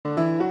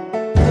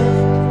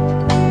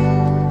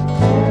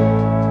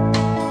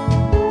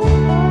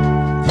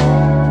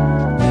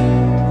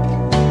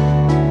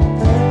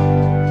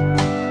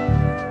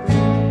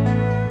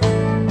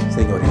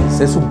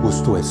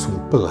gusto, es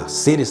un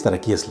placer estar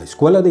aquí. Es la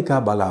Escuela de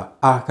Kabbalah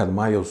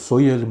Academia. Eu sou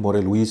el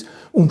More Luiz.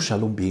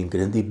 Shalom bem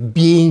grande.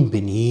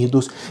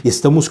 Bem-vindos.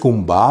 Estamos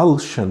com Baal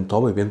Shem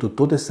Tov, vendo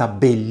toda essa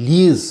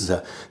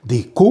beleza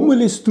de como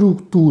ele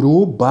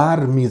estruturou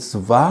Bar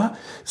Mitsvah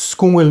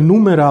com o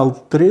numeral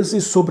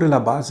 13 sobre a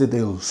base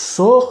do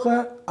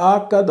Zohar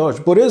Akadosh.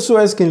 Por isso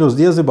é que nos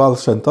dias de Baal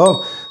Shem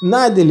Tov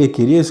nadie lhe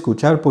queria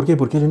escuchar. ¿Por quê?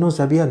 Porque ele não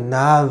sabia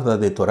nada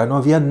de Torá, não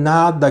havia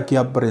nada que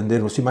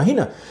aprender. ¿Se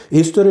imagina?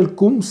 Isto era o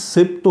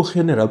conceito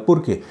general.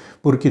 ¿Por quê?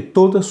 Porque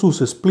todas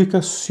suas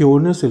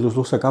explicações ele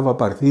os sacava a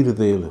partir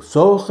do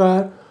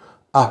Zohar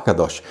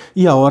Akadosh.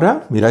 E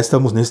agora, mira,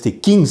 estamos neste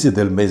 15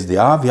 del mês de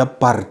Av, e a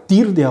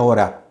partir de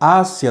agora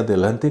hacia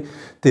adelante,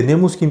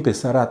 temos que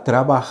começar a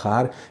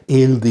trabalhar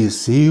o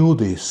desejo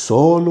de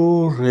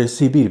solo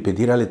receber,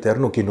 pedir ao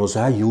Eterno que nos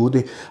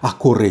ajude a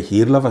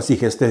corrigir a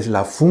vasija. Esta é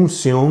a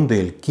função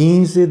do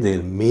 15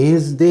 del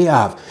mês de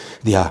Av.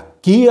 De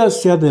aqui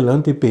hacia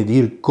adelante,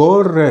 pedir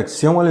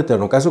correção ao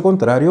Eterno. Caso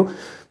contrário,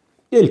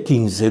 o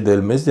 15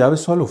 del mês de Av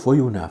só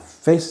foi uma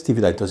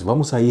festividade. Então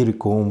vamos a ir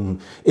com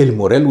el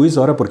More Luiz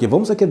agora, porque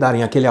vamos a quedar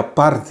em aquela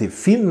parte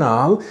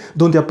final,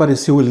 onde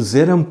apareceu o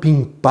Zeer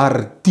Anpin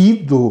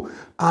partido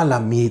a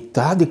la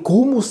mitad.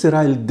 Como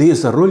será o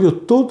desenvolvimento?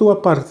 Todo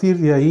a partir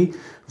de aí.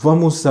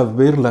 Vamos a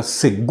ver a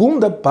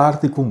segunda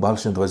parte com Baal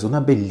Shem Tov. É uma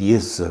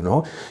beleza,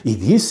 não? E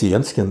disse,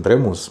 antes que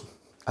entremos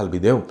ao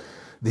vídeo,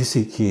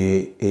 disse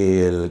que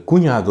o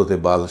cunhado de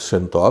Baal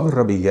Shem Tov,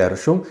 Rabbi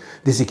Gershon,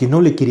 disse que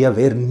não lhe queria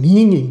ver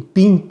nem em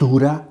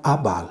pintura a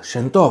Baal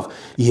Shem Tov.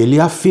 E ele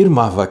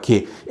afirmava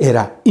que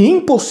era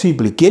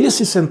impossível que ele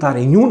se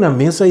sentara em uma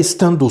mesa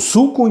estando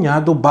seu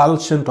cunhado Baal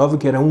Shem Tov,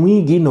 que era um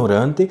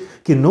ignorante,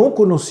 que não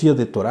conhecia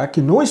de Torá,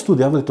 que não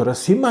estudava de Torá.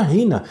 Se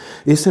imagina,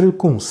 esse era o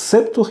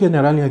conceito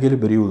general em aquele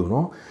período,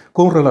 não?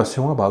 Com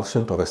relação a Baal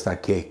Shem Tov, hasta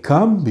que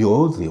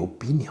cambiou de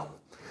opinião.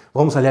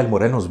 Vamos ali,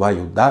 Alma nos vai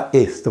ajudar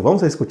esto.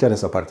 Vamos a escuchar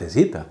essa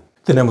partecita.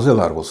 Temos o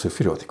árbol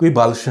sefirôtico. E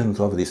Baal Shem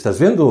Tov diz, estás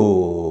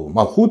vendo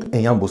Maljut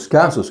em ambos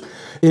casos?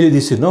 Ele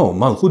disse, não,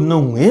 Maljut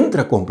não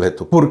entra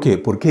completo. Por quê?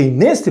 Porque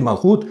neste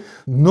Maljut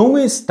não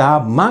está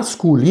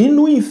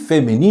masculino e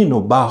feminino.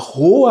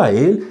 Bajou a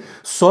ele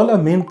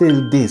solamente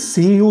o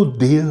desejo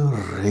de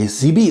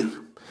receber.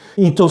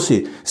 Então,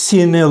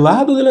 se no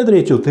lado da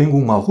direita eu tenho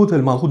um Maljut,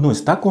 o Maljut não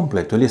está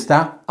completo. Ele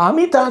está à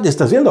metade.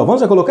 Estás vendo?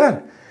 Vamos a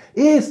colocar.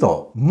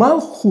 Esto,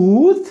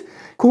 Maljut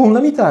con la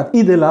mitad.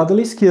 Y del lado de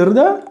la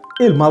izquierda,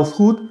 el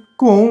Maljut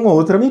con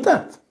otra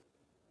mitad.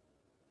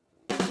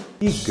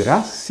 Y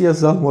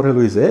gracias al More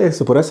Luiz,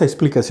 por essa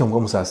explicação,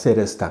 vamos a hacer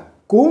esta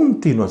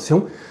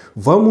continuação.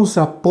 Vamos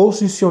a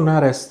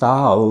posicionar esta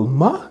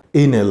alma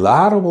en el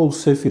árbol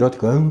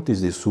sefirótico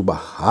antes de sua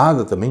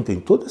bajada. Também tem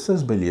todas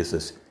essas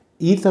belezas.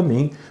 E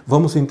também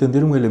vamos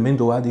entender um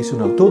elemento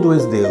adicional. Todo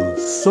é del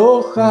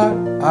Zohar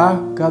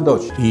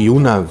Akadosh. E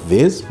uma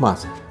vez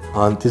mais,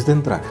 antes de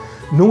entrar,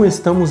 não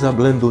estamos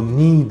falando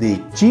nem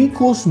de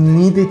chicos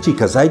nem de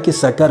chicas. Há que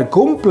sacar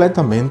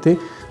completamente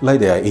a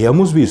ideia. E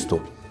hemos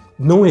visto,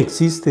 não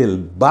existe o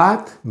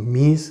Bat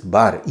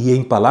Mitsvah. E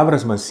em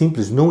palavras mais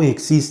simples, não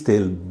existe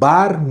o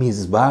Bar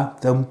Mitsvah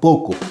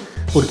tampouco.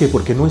 Por quê?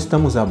 Porque não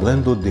estamos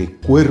falando de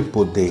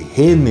corpo, de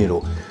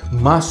gênero,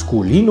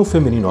 masculino ou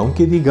feminino.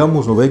 Aunque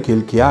digamos, não é que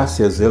o que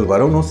hace é o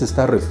varão, não se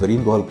está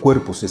referindo ao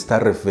corpo, se está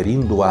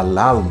referindo ao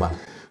alma.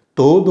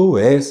 Todo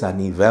é a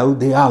nível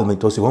de alma.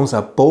 Então, vamos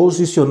a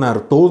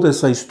posicionar toda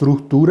essa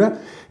estrutura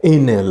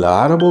en el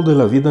árbol de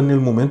la vida no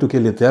momento que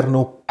o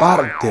Eterno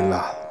parte a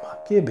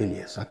alma. Que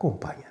beleza,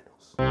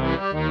 acompanha-nos.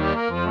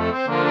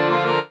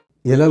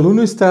 E o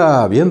aluno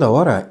está vendo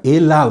agora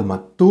el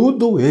alma.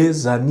 Tudo é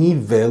a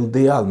nível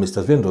de alma.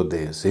 Estás vendo?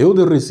 Desejo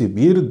de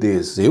receber,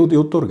 desejo de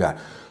otorgar.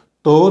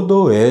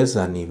 Todo é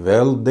a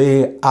nível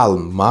de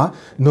alma,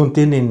 não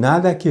tem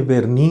nada que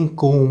ver nem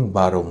com um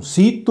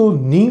varoncito,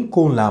 nem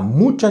com a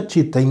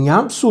muchachita em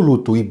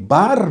absoluto. E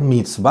Bar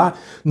Mitzvah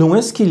não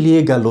é que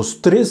chega aos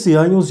 13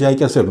 anos e há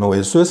que fazer, não,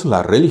 isso é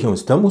a religião.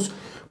 Estamos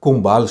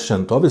com Baal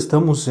Shem Tov,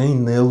 estamos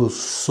em el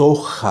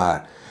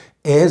Zohar,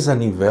 é a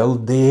nível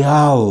de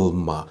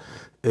alma.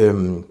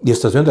 E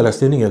estás vendo, elas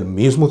têm o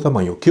mesmo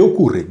tamanho. O que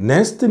ocorre?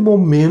 Neste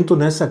momento,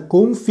 nessa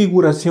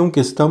configuração que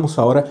estamos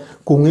agora,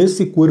 com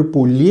esse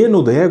corpo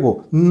lleno de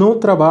ego, não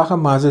trabalha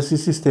mais esse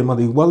sistema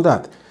de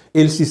igualdade.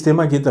 O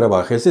sistema que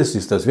trabalha é esse,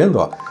 estás vendo?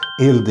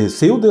 O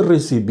desejo de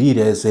receber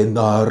é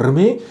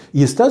enorme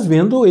e estás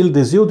vendo, o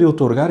desejo de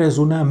otorgar é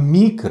uma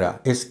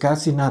micra, é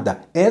quase nada.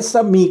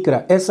 Essa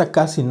micra, essa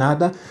quase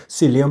nada,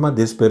 se chama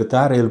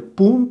despertar o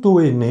ponto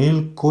en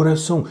el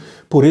coração.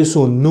 Por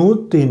isso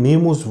não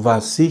temos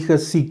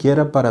vasijas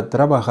sequer para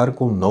trabalhar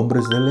com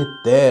nomes do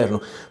Eterno.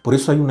 Por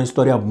isso há uma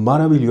história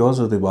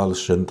maravilhosa de Baal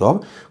Shem Tov,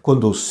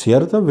 quando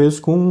certa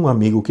vez com um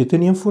amigo que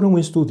tinha foram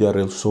estudar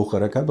o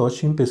Zohar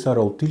Akadosh e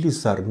começaram a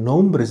utilizar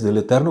nomes do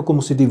Eterno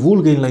como se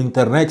divulga na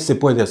internet, se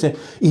pode fazer,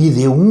 e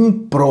de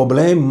um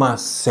problema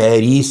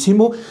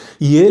seríssimo,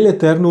 e o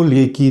Eterno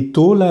lhe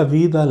quitou a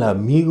vida ao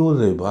amigo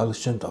de Baal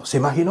Shem Tov. ¿Se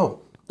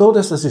imaginou?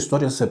 Todas essas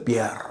histórias se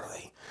perdem.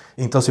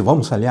 Então,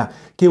 vamos olhar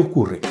o que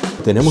ocorre.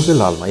 tenemos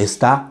el alma,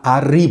 está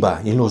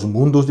arriba, en los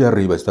mundos de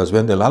arriba. ¿Estás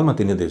viendo? El alma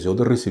tiene deseo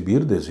de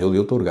recibir, deseo de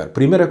otorgar.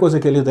 Primera cosa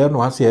que el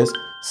Eterno hace es,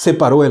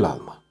 separó el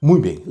alma. Muy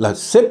bien, la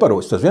separó,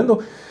 ¿estás viendo?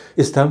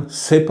 Están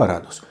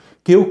separados.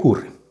 ¿Qué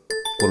ocurre?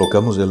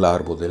 Colocamos el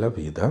árbol de la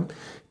vida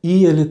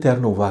y el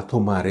Eterno va a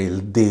tomar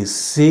el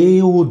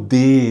deseo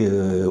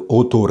de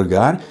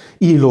otorgar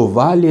y lo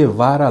va a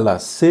llevar a la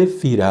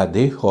Sefirá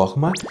de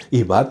Jochma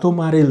y va a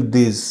tomar el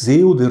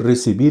deseo de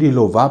recibir y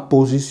lo va a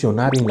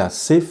posicionar en la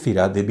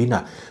Sefirá de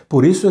Binah.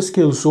 Por eso es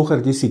que el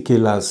Zohar dice que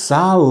las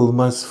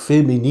almas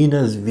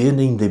femeninas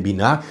vienen de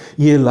Binah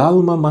y el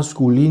alma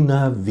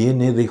masculina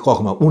viene de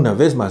Jochma. Una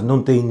vez más,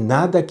 no tiene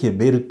nada que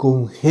ver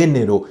con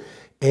género.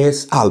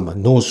 Es alma.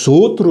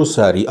 Nosotros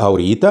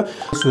ahorita,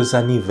 eso es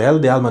a nivel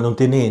de alma, no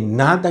tiene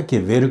nada que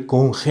ver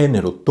con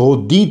género.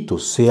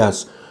 Toditos,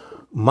 seas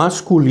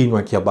masculino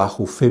aquí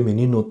abajo,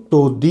 femenino,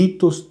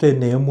 toditos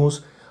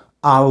tenemos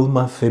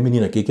alma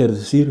femenina. ¿Qué quiere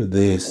decir?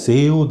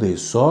 Deseo de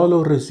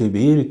solo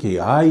recibir, que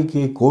hay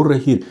que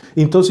corregir.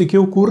 Entonces, ¿qué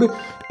ocurre?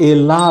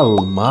 El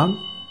alma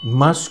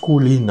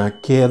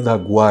masculina queda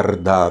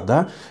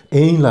guardada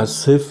en la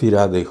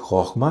Sefirá de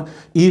Jochma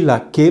y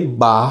la que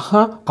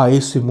baja a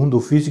ese mundo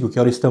físico que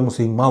ahora estamos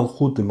en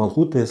Maljut.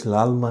 Maljut es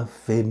la alma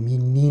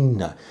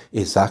femenina,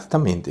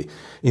 exactamente.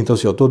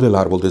 Entonces todo el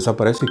árbol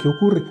desaparece. ¿Qué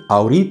ocurre?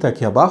 Ahorita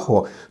aquí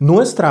abajo,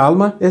 nuestra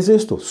alma es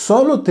esto.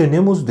 Solo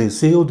tenemos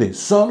deseo de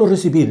solo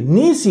recibir.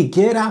 Ni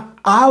siquiera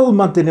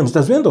alma tenemos.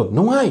 ¿Estás viendo?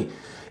 No hay.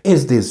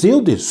 Es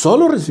deseo de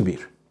solo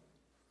recibir.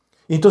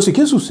 Entonces,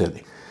 ¿qué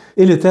sucede?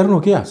 El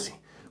Eterno, ¿qué hace?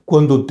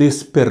 Cuando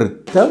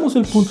despertamos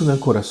el punto en el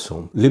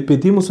corazón, le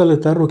pedimos al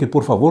Eterno que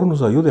por favor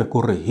nos ayude a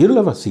corregir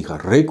la vasija.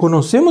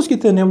 Reconocemos que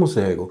tenemos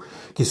ego,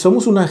 que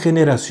somos una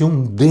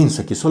generación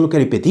densa, que solo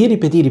quiere pedir y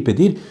pedir y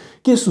pedir.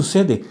 ¿Qué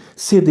sucede?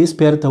 Se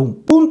despierta un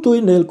punto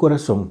en el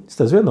corazón.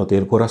 ¿Estás viendo?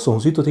 El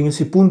corazoncito tiene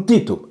ese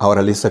puntito.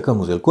 Ahora le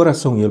sacamos el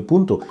corazón y el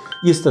punto.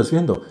 Y estás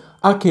viendo,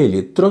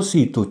 aquel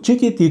trocito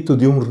chiquitito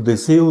de un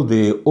deseo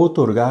de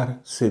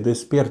otorgar se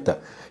despierta.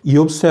 Y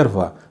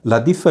observa la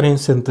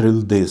diferencia entre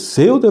el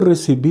deseo de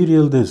recibir y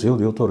el deseo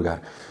de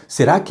otorgar.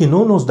 ¿Será que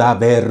no nos da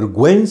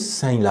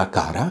vergüenza en la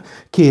cara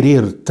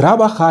querer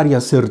trabajar y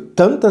hacer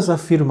tantas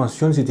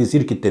afirmaciones y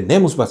decir que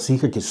tenemos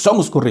vasija, que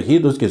somos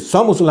corregidos, que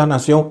somos la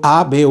nación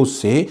A, B o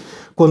C,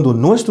 cuando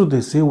nuestro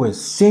deseo es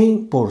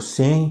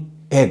 100%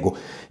 ego?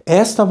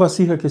 Esta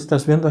vasija que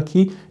estás viendo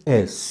aquí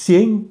es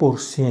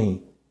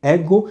 100%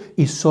 ego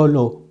y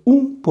solo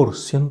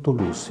 1%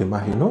 luz. ¿Se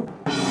imaginó?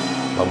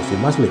 Vamos a ir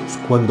más lejos.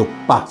 Cuando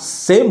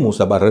pasemos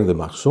la barrera de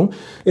Marson,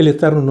 el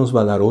Eterno nos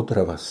va a dar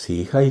otra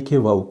vasija. ¿Y qué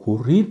va a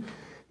ocurrir?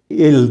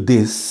 El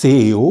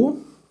deseo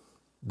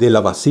de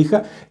la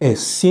vasija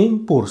es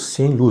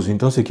 100% luz.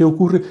 Entonces, ¿qué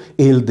ocurre?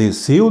 El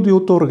deseo de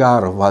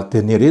otorgar va a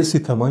tener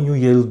ese tamaño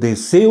y el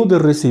deseo de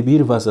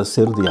recibir va a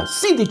ser de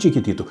así de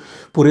chiquitito.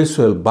 Por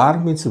eso el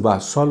Bar Mitsvah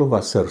solo va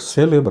a ser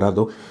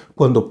celebrado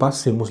cuando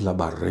pasemos la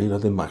barrera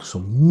de marzo.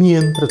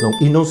 Mientras no,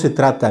 y no se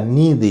trata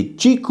ni de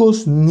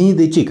chicos ni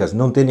de chicas,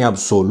 no tiene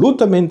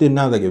absolutamente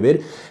nada que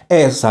ver,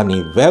 es a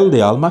nivel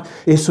de alma.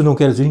 Eso no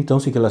quiere decir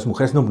entonces que las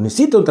mujeres no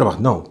necesitan trabajo,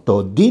 no,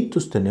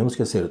 toditos tenemos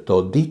que hacer,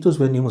 toditos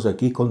venimos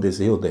aquí con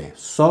deseo de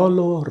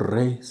solo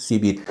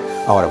recibir.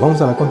 Ahora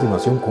vamos a la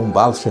continuación con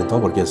Baal Shem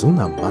Tov, porque es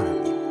una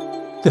maravilla.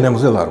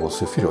 Tenemos el árbol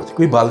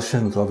sefirótico y Baal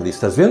Shem Tov,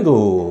 ¿estás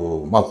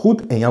viendo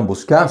Maljut en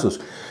ambos casos?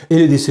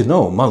 Ele dice,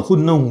 no, Maljut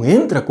no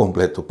entra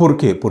completo. ¿Por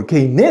qué?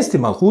 Porque en este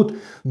Maljut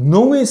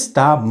no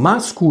está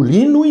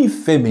masculino y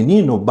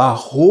femenino.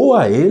 Bajó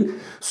a él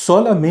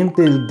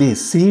solamente el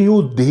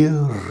deseo de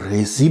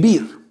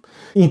recibir.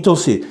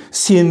 Entonces,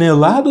 si en el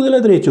lado de la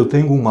derecha yo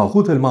tengo un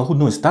Maljut, el Maljut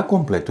no está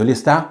completo, él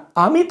está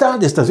a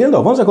mitad. ¿Estás viendo?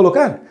 Vamos a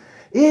colocar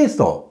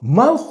esto,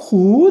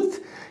 Maljut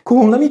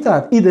con la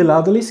mitad y del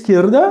lado de la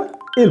izquierda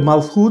el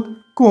Maljut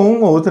con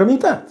otra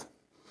mitad.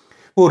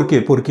 ¿Por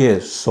qué? Porque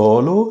es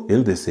solo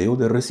el deseo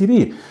de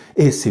recibir.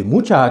 Ese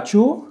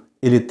muchacho,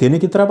 él tiene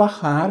que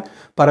trabajar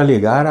para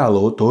llegar al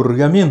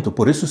otorgamiento.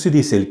 Por eso se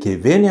dice, el que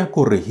viene a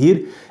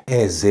corregir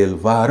es el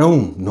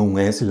varón, no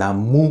es la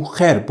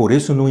mujer. Por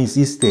eso no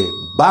existe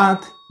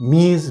Bat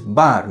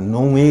Mizbar,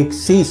 no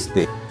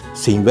existe.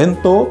 Se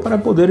inventó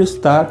para poder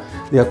estar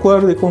de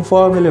acuerdo y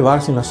conforme,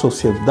 elevarse en la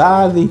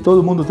sociedad y todo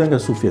el mundo tenga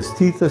su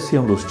fiestita,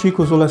 sean los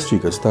chicos o las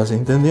chicas. ¿Estás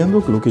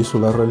entendiendo lo que hizo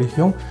la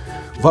religión?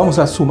 Vamos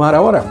a sumar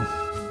ahora.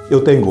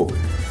 Yo tengo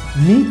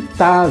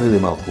mitad de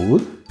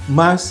Maljut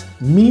más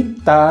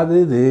mitad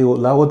de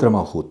la otra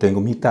Maljut. Tengo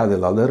mitad de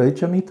la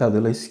derecha, mitad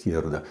de la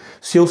izquierda.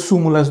 Si yo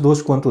sumo las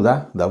dos, ¿cuánto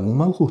da? Da un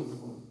Maljut.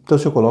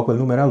 Entonces yo coloco el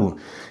numeral 1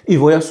 y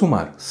voy a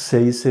sumar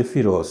 6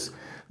 sefirot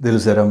del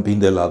Zeer Anpin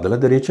del lado de la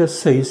derecha,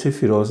 6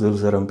 sefirot del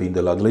Zeer Anpin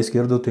del lado de la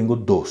izquierda, yo tengo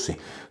 12.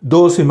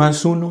 12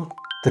 más 1,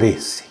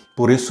 13.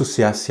 Por eso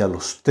se hace a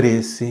los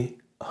 13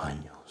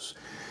 años.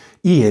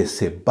 Y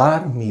ese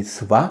Bar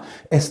Mitzvah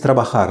es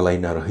trabajar la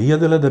energía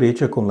de la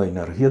derecha con la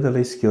energía de la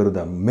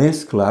izquierda,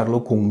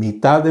 mezclarlo con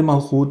mitad de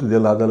Maljut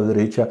del lado de la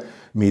derecha,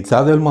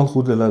 mitad del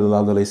Maljut del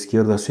lado de la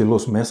izquierda. Si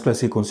los mezclas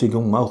se consigue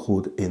un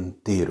Maljut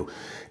entero.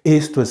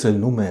 Esto es el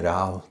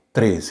numeral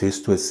 3,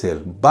 esto es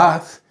el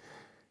Bath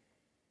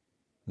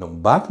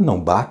Não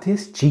bate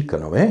es chica,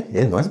 não é?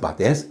 Não é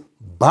bate, é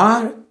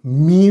Bar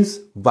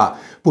Mitsvah.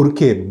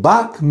 Porque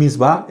Bar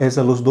Mitsvah é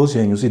a los 12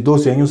 anos. E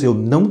 12 anos eu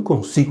não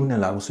consigo no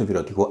árbol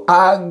severótico.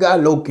 Haga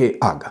lo que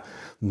haga.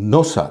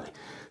 Não sale.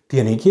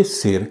 Tem que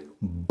ser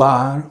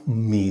Bar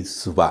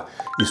Mitsvah.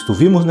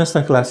 Estuvimos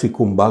nesta classe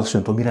com Baal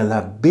Shem Tov. Mira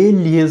a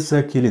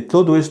beleza que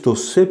todo isto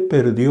se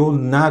perdeu,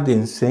 nada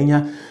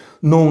ensina.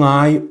 Não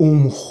há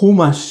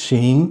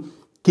Humashim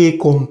que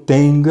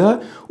contenga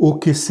o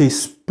que se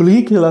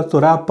explique a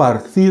Torá a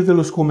partir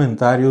dos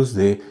comentários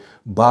de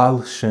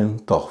Baal Shem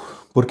Tov.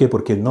 ¿Por quê?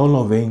 Porque não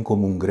lo veem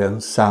como um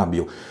grande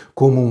sábio,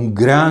 como um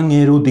grande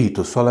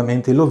erudito,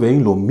 solamente lo veem,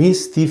 lo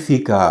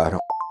mistificaram.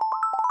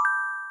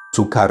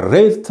 Su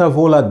carreta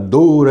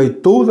voladora e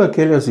todas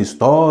aquelas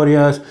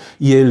histórias,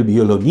 e o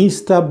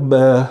violonista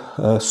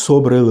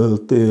sobre o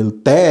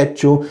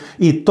techo,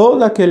 e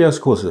todas aquelas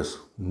coisas.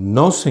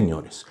 Não,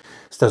 senhores.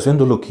 ¿Estás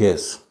vendo o que é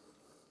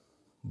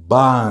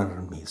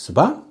Bar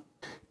Mitsvah?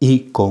 E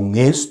com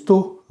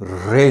isto,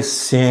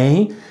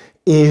 recém,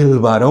 el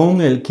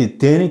varón, el que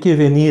tiene que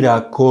venir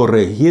a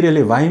corregir,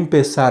 ele vai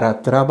empezar a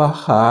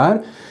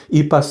trabalhar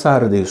e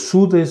passar de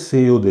su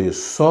deseo de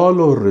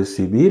solo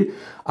recibir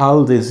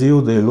al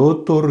deseo del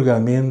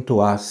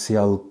otorgamento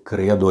hacia el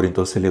Creador.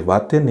 Então, ele vai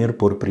ter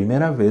por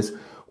primeira vez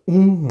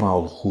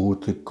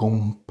Maljut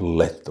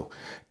completo.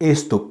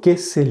 Isto que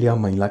se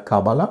chama em la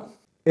Kabbalah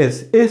é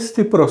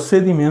este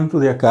procedimento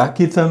de acá,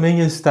 que também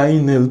está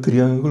no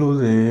triângulo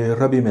de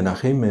Rabbi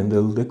Menachem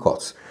Mendel de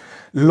Kotz.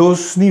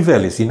 Los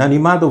niveles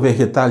inanimado,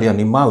 vegetal y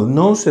animal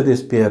no se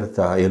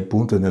despierta el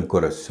punto en el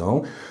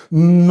corazón,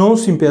 no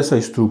se empieza a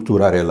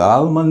estructurar el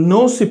alma,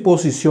 no se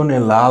posiciona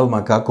el alma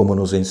acá como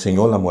nos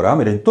enseñó la moral.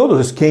 Miren,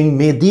 todos quem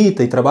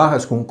medita y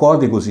trabaja con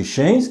códigos y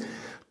chains,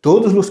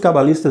 todos los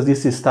cabalistas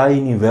dicen está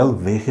en nivel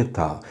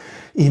vegetal.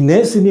 Y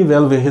nesse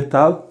nivel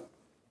vegetal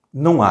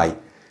não há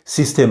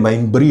sistema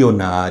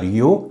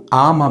embrionário,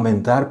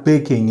 amamentar,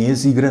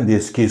 pequenez e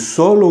grandez, que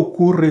só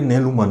ocorre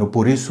no humano.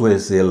 Por isso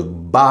é o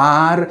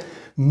Bar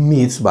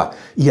Mitsvah.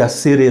 E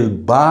hacer el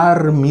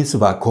Bar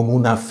Mitsvah como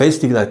uma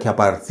festividade que a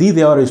partir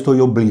de agora estou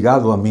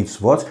obrigado a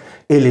mitzvot,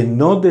 ele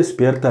não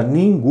despierta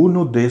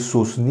ninguno de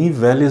esos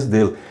níveis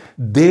del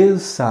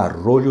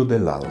desarrollo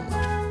del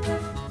alma.